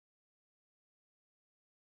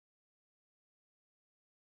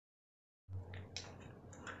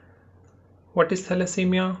What is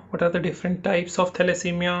thalassemia? What are the different types of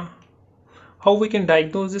thalassemia? How we can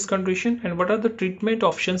diagnose this condition, and what are the treatment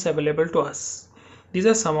options available to us? These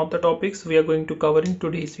are some of the topics we are going to cover in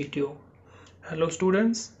today's video. Hello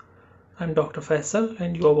students, I'm Dr. Faisal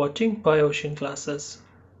and you are watching Bio-Ocean classes.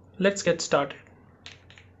 Let's get started.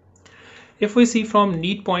 If we see from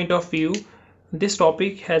NEET point of view, this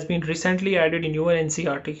topic has been recently added in your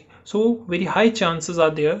NCERT. So very high chances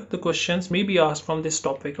are there the questions may be asked from this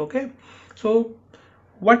topic. Okay. So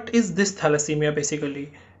what is this thalassemia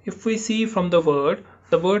basically? If we see from the word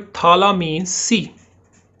thala means sea.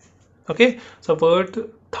 Okay, so word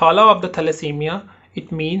thala of the thalassemia,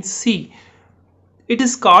 it means sea. It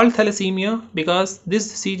is called thalassemia because this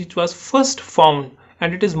disease it was first found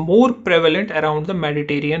and it is more prevalent around the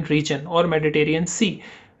Mediterranean region or Mediterranean Sea.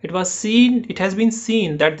 It has been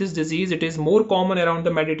seen that this disease it is more common around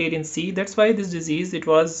the Mediterranean Sea. That's why this disease it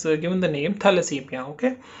was given the name thalassemia.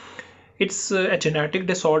 Okay, it's a genetic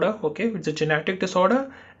disorder. Okay, it's a genetic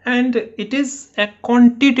disorder and it is a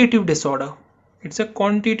quantitative disorder. It's a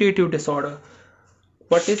quantitative disorder.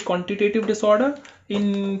 What is quantitative disorder?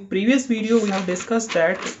 In previous video we have discussed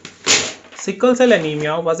that sickle cell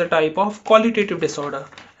anemia was a type of qualitative disorder,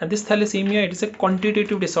 and this thalassemia it is a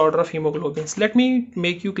quantitative disorder of hemoglobins. Let me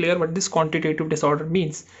make you clear what this quantitative disorder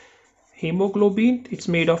means. Hemoglobin it's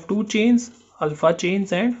made of two chains, alpha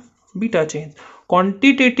chains and beta chains.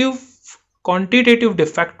 Quantitative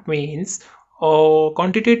defect means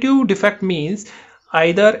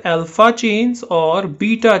either alpha chains or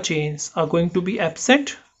beta chains are going to be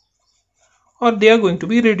absent or they are going to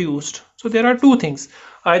be reduced. So there are two things,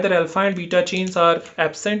 either alpha and beta chains are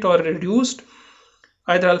absent or reduced.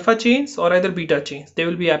 Either alpha chains or either beta chains, they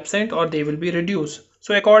will be absent or they will be reduced.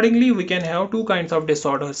 So accordingly we can have two kinds of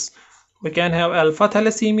disorders. We can have alpha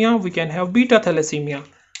thalassemia, we can have beta thalassemia.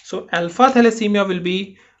 So alpha thalassemia will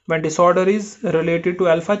be when disorder is related to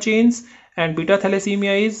alpha chains, and beta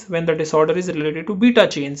thalassemia is when the disorder is related to beta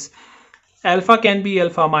chains. Alpha can be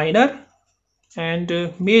alpha minor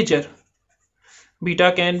and major.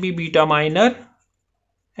 Beta can be beta minor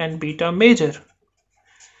and beta major.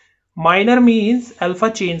 Minor means alpha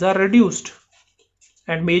chains are reduced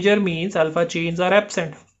and major means alpha chains are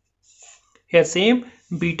absent. Here same,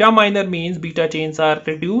 beta minor means beta chains are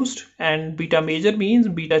reduced and beta major means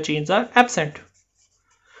beta chains are absent.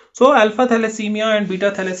 So alpha thalassemia and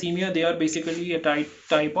beta thalassemia, they are basically a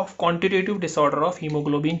type of quantitative disorder of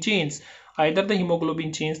hemoglobin chains. Either the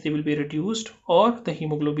hemoglobin chains they will be reduced or the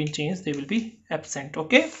hemoglobin chains they will be absent.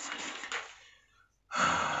 Okay,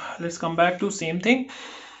 let's come back to same thing.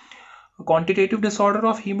 Quantitative disorder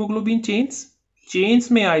of hemoglobin chains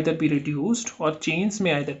may either be reduced or chains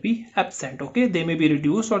may either be absent. Okay, they may be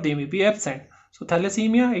reduced or they may be absent. So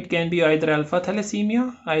thalassemia, it can be either alpha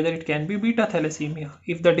thalassemia, either it can be beta thalassemia.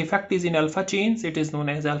 If the defect is in alpha chains, it is known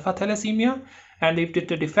as alpha thalassemia, and if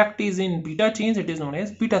the defect is in beta chains, it is known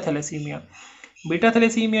as beta thalassemia. Beta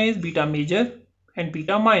thalassemia is beta major and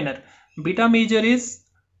beta minor. Beta major is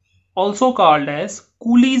also called as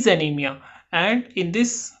Cooley's anemia, and in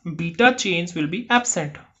this beta chains will be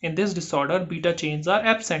absent. In this disorder beta chains are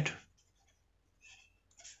absent.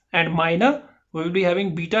 And minor, we will be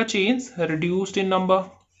having beta chains reduced in number.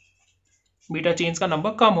 Beta chains का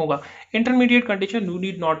number कम होगा. Intermediate condition you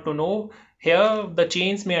need not to know. Here the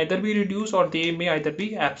chains may either be reduced or they may either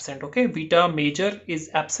be absent. Okay, beta major is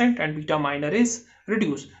absent and beta minor is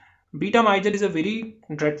reduced. Beta major is a very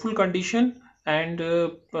dreadful condition and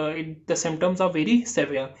the symptoms are very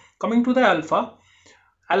severe. Coming to the alpha,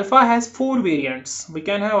 alpha has four variants. We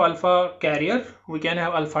can have alpha carrier, we can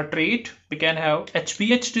have alpha trait, we can have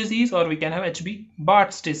HBH disease, or we can have HB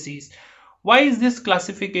Bart's disease. Why is this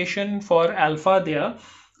classification for alpha there?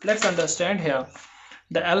 Let's understand here.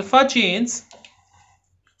 The alpha chains,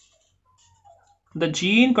 the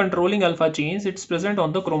gene controlling alpha chains, it's present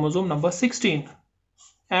on the chromosome number 16,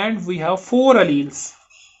 and we have four alleles,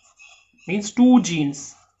 means two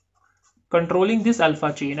genes controlling this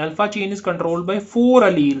alpha chain. Alpha chain is controlled by four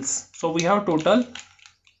alleles, so we have total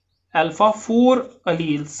alpha 4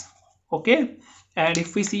 alleles. Okay, and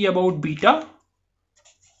if we see about beta,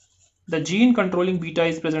 the gene controlling beta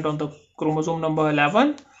is present on the chromosome number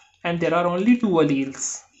 11, and there are only two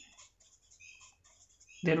alleles.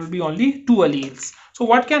 There will be only two alleles. So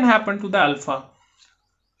what can happen to the alpha?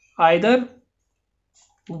 Either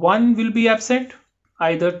one will be absent,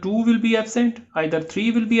 either two will be absent, either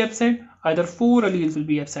three will be absent, either four alleles will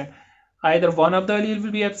be absent. Either one of the alleles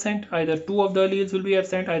will be absent, either two of the alleles will be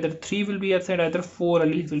absent, either three will be absent, either four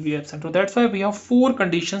alleles will be absent. So that's why we have four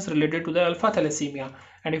conditions related to the alpha thalassemia.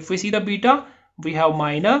 And if we see the beta, we have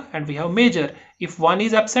minor and we have major. If one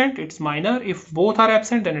is absent, it's minor. If both are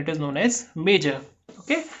absent, then it is known as major.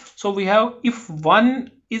 Okay, so we have, if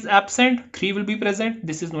one is absent, three will be present.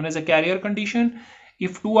 This is known as a carrier condition.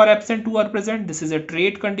 If two are absent, two are present. This is a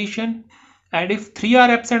trait condition. And if three are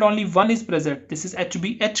absent, only one is present. This is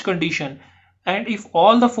HBH condition. And if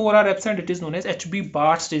all the four are absent, it is known as HB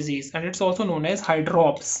Bart's disease, and it's also known as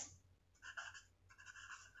hydrops.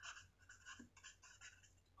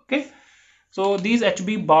 Okay, so these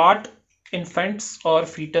HB Bart infants or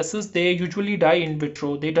fetuses, they usually die in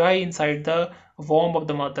vitro. They die inside the womb of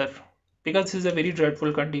the mother, because this is a very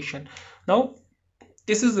dreadful condition. Now,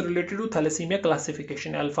 this is related to thalassemia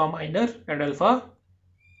classification: alpha minor and alpha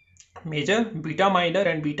major, beta minor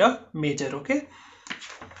and beta major. Okay,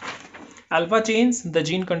 alpha chains, the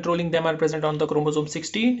gene controlling them, are present on the chromosome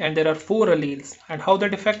 16, and there are 4 alleles. And how the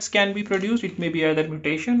defects can be produced, it may be either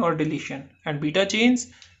mutation or deletion. And beta chains,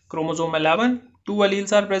 chromosome 11, 2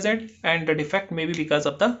 alleles are present, and the defect may be because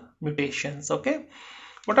of the mutations. Okay,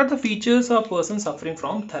 what are the features of a person suffering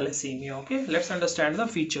from thalassemia? Okay, let's understand the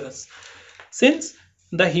features. Since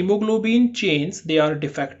the hemoglobin chains, they are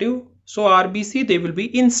defective, so RBC, they will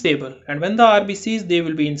be unstable, and when the RBCs, they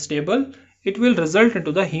will be unstable, it will result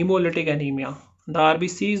into the hemolytic anemia. The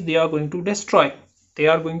RBCs, they are going to destroy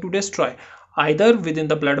either within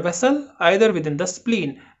the blood vessel, either within the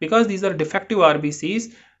spleen, because these are defective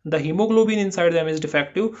RBCs. The hemoglobin inside them is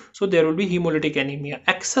defective, so there will be hemolytic anemia.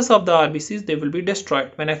 Excess of the RBCs, they will be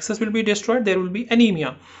destroyed. When excess will be destroyed, there will be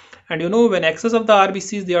anemia. And you know, when excess of the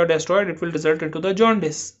RBCs, they are destroyed, it will result into the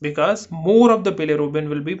jaundice, because more of the bilirubin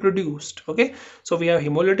will be produced. Okay, so we have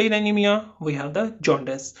hemolytic anemia, we have the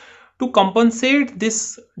jaundice. To compensate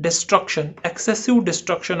this destruction, excessive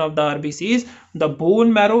destruction of the RBCs, the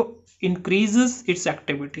bone marrow increases its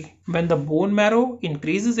activity. When the bone marrow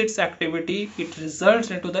increases its activity, it results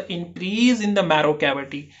into the increase in the marrow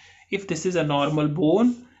cavity. If this is a normal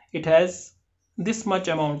bone, it has this much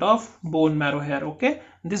amount of bone marrow here. Okay,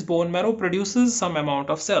 this bone marrow produces some amount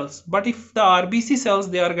of cells, but if the RBC cells,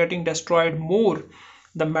 they are getting destroyed more,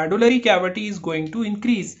 the medullary cavity is going to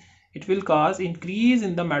increase. It will cause increase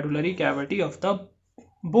in the medullary cavity of the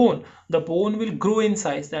bone. The bone will grow in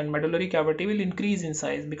size and medullary cavity will increase in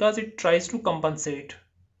size, because it tries to compensate,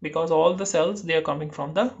 because all the cells, they are coming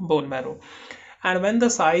from the bone marrow. And when the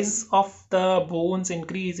size of the bones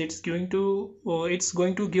increase, it's going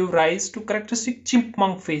to give rise to characteristic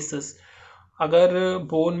chipmunk faces. अगर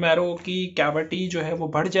bone marrow की cavity जो है वो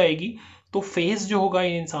बढ़ जाएगी, तो face जो होगा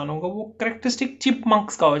इन इंसानों का, वो करेक्टरिस्टिक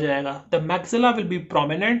चिपमंक्स का हो जाएगा. The maxilla will be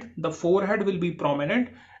prominent, the forehead will be prominent,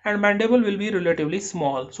 and mandible will be relatively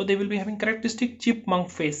small. So they will be having characteristic chipmunk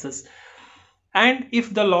faces. And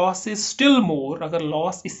if the loss is still more, अगर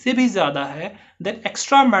loss इससे भी ज्यादा है, then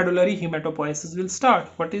extra medullary हेमेटोपोएसिस will start.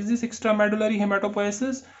 What is this extra medullary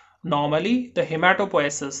हेमेटोपोएसिस? Normally the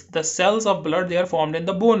hematopoiesis, the cells of blood, they are formed in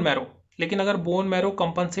the bone marrow. लेकिन अगर bone marrow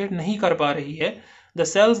compensate नहीं कर पा रही है, the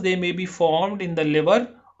cells, they may be formed in the liver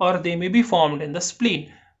or they may be formed in the spleen.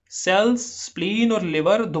 Cells, spleen और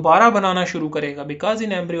liver दोबारा बनाना शुरू करेगा, because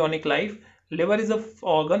in embryonic life liver is a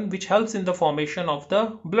organ which helps in the formation of the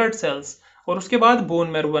blood cells, और उसके बाद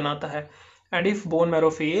bone marrow बनाता है. And if bone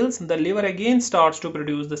marrow fails, the liver again starts to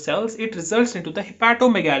produce the cells. It results into the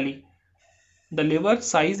hepatomegaly. The liver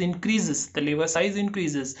size increases,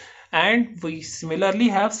 and we similarly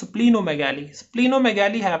have splenomegaly.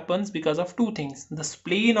 Splenomegaly happens because of two things. The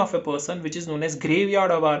spleen of a person, which is known as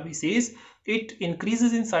graveyard of RBCs, it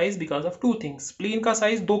increases in size because of two things. Spleen का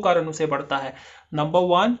size दो कारणों से बढ़ता है. Number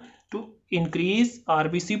one, to increase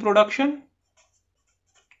RBC production,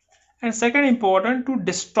 and second important, to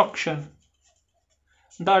destruction.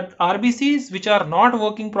 The RBCs which are not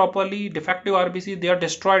working properly, defective RBCs, they are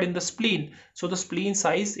destroyed in the spleen, so the spleen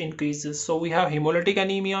size increases. So we have hemolytic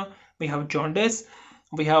anemia, we have jaundice,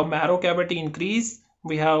 we have marrow cavity increase,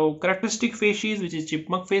 we have characteristic facies, which is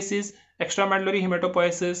chipmunk faces, extramedullary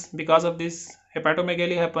hematopoiesis. Because of this,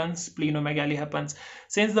 hepatomegaly happens, splenomegaly happens.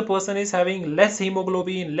 Since the person is having less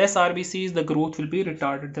hemoglobin, less RBCs, the growth will be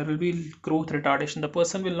retarded. There will be growth retardation. The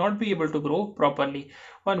person will not be able to grow properly.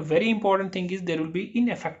 One very important thing is there will be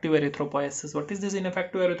ineffective erythropoiesis. What is this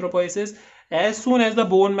ineffective erythropoiesis? As soon as the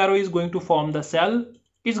bone marrow is going to form the cell,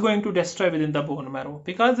 it's going to destroy within the bone marrow,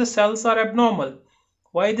 because the cells are abnormal.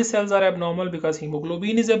 Why the cells are abnormal? Because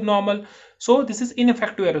hemoglobin is abnormal. So this is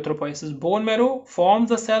ineffective erythropoiesis. Bone marrow forms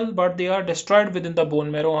the cell, but they are destroyed within the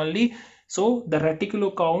bone marrow only. So the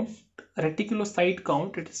reticulocyte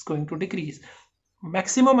count, it is going to decrease.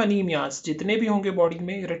 Maximum अनीमियाज जितने भी होंगे body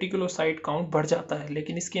में, reticulocyte count बढ़ जाता है,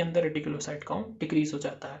 लेकिन इसके अंदर रेटिकुलोसाइट काउंट डिक्रीज हो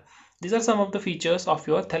जाता है. These are some of the features of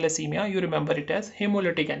your thalassemia. You remember it as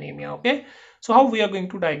hemolytic anemia. Okay, so how we are going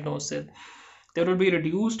to diagnose it? There will be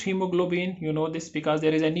reduced hemoglobin. You know this because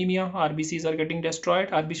there is anemia. RBCs are getting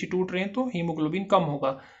destroyed. RBC टूट रहे हैं तो hemoglobin कम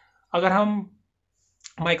होगा. अगर हम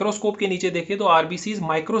microscope के नीचे देखें तो आरबीसीज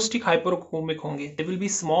माइक्रोस्टिक हाइपोक्रोमिक होंगे. They will be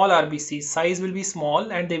small RBC, size will be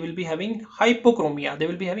small and they will be having hypochromia. They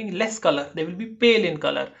will be having less colour. They will be pail in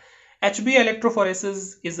colour. HB electrophoresis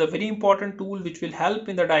is a very important tool which will help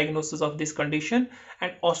in the diagnosis of this condition,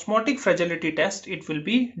 and osmotic fragility test, it will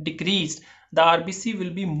be decreased. The RBC will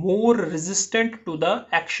be more resistant to the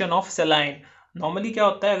action of saline. Normally क्या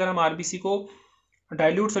होता है, अगर हम RBC को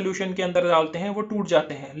dilute solution के अंदर डालते हैं वो टूट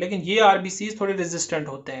जाते हैं, लेकिन ये आरबीसीज थोड़े रेजिस्टेंट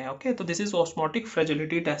होते हैं. ओके, तो this is osmotic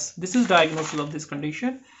fragility test. This is diagnosis of this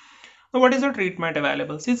condition. So what is the treatment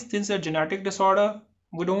available? Since a genetic disorder,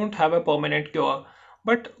 we don't have a permanent cure,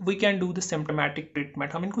 but we can do the symptomatic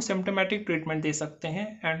treatment. हम इनको symptomatic treatment दे सकते हैं,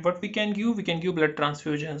 and what we can give blood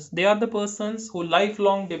transfusions. They are the persons who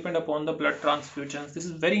lifelong depend upon the blood transfusions. This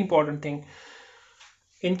is very important thing.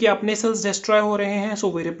 इनके अपने sales destroy हो रहे हैं, so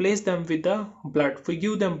we replace them with the blood. We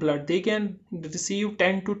give them blood. They can receive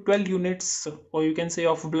 10 to 12 units, or you can say,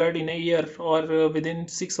 of blood in a year, or within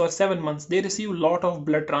 6 or 7 months they receive lot of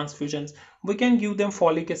blood transfusions. We can give them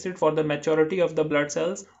folic acid for the maturity of the blood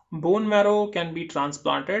cells. Bone marrow can be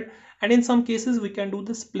transplanted, and in some cases we can do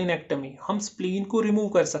the splenectomy. हम spleen को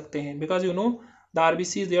remove कर सकते हैं, because you know the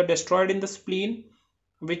RBCs, they are destroyed in the spleen,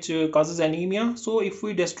 which causes anemia. So if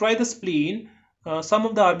we destroy the spleen, some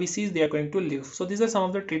of the RBCs, they are going to live. So these are some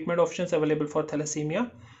of the treatment options available for thalassemia.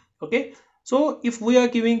 Okay, so if we are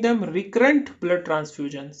giving them recurrent blood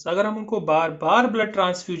transfusions, अगर हम उनको बार बार blood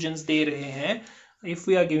transfusions दे रहे हैं, if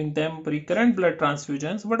we are giving them recurrent blood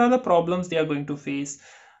transfusions, what are the problems they are going to face?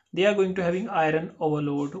 They are going to having iron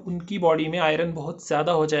overload. उनकी body में iron बहुत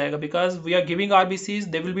ज़्यादा हो जाएगा, because we are giving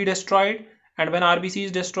RBCs, they will be destroyed, and when RBC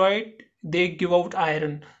is destroyed, they give out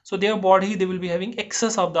iron. So their body, they will be having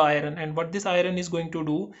excess of the iron, and what this iron is going to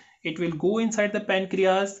do, it will go inside the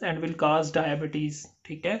pancreas and will cause diabetes.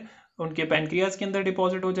 ठीक है, उनके pancreas के अंदर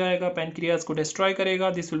deposit हो जाएगा, pancreas को destroy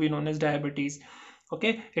करेगा. This will be known as diabetes.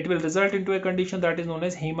 Okay, it will result into a condition that is known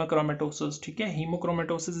as hemochromatosis. ठीक है,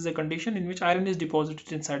 hemochromatosis is a condition in which iron is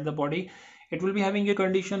deposited inside the body. It will be having a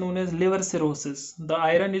condition known as liver cirrhosis. The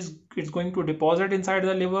iron is going to deposit inside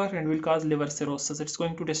the liver and will cause liver cirrhosis. It's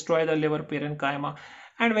going to destroy the liver parenchyma.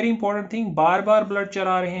 And very important thing, bar bar blood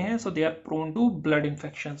चढ़ा रहे हैं, so they are prone to blood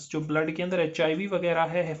infections. जो blood के अंदर HIV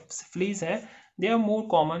वगैरह है, syphilis है, they are more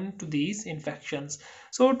common to these infections.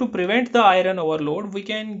 So to prevent the iron overload, we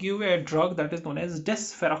can give a drug that is known as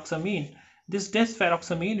desferoxamine. This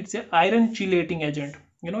desferoxamine, it's an iron chelating agent.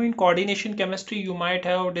 You know, in coordination chemistry, you might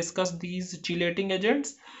have discussed these chelating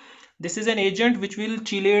agents. This is an agent which will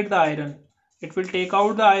chelate the iron. It will take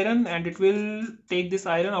out the iron and it will take this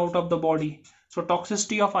iron out of the body. So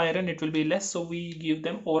toxicity of iron, it will be less. So we give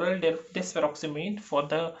them oral desferoxamine for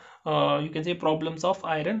the you can say problems of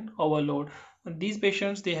iron overload. These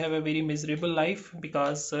patients, they have a very miserable life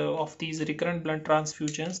because of these recurrent blood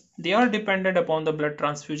transfusions. They are dependent upon the blood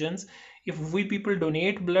transfusions. If we people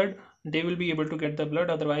donate blood, they will be able to get the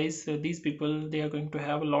blood. Otherwise, these people, they are going to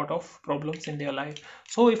have a lot of problems in their life.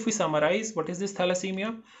 So if we summarize, what is this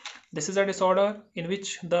thalassemia? This is a disorder in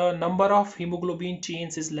which the number of hemoglobin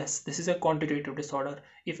chains is less. This is a quantitative disorder.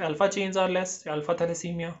 If alpha chains are less, alpha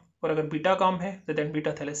thalassemia. और अगर beta कम है, then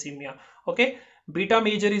beta thalassemia. Okay, beta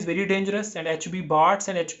major is very dangerous, and HB Barts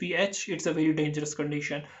and HBH, it's a very dangerous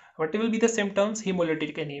condition. What will be the symptoms?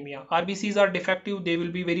 Hemolytic anemia. RBCs are defective, they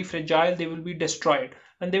will be very fragile, they will be destroyed.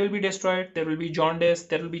 When they will be destroyed, there will be jaundice,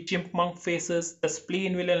 there will be chipmunk faces, the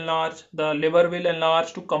spleen will enlarge, the liver will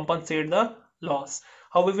enlarge to compensate the loss.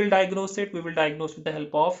 How we will diagnose it? We will diagnose with the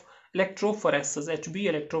help of electrophoresis, HB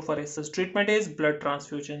electrophoresis. Treatment is blood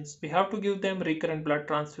transfusions. We have to give them recurrent blood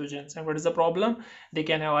transfusions. And what is the problem? They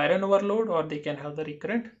can have iron overload, or they can have the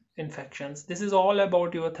recurrent infections. This is all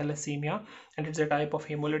about your thalassemia, and it's a type of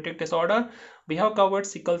hemolytic disorder. We have covered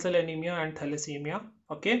sickle cell anemia and thalassemia.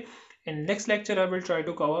 Okay, in next lecture I will try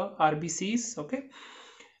to cover RBCs. Okay,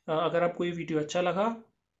 अगर आपको ये video अच्छा लगा,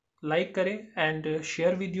 like करें and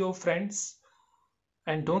share with your friends,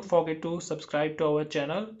 and don't forget to subscribe to our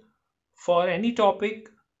channel. For any topic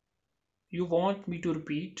you want me to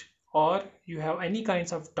repeat, or you have any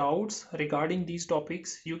kinds of doubts regarding these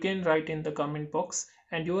topics, you can write in the comment box,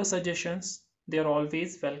 and your suggestions, they are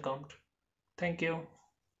always welcomed. Thank you.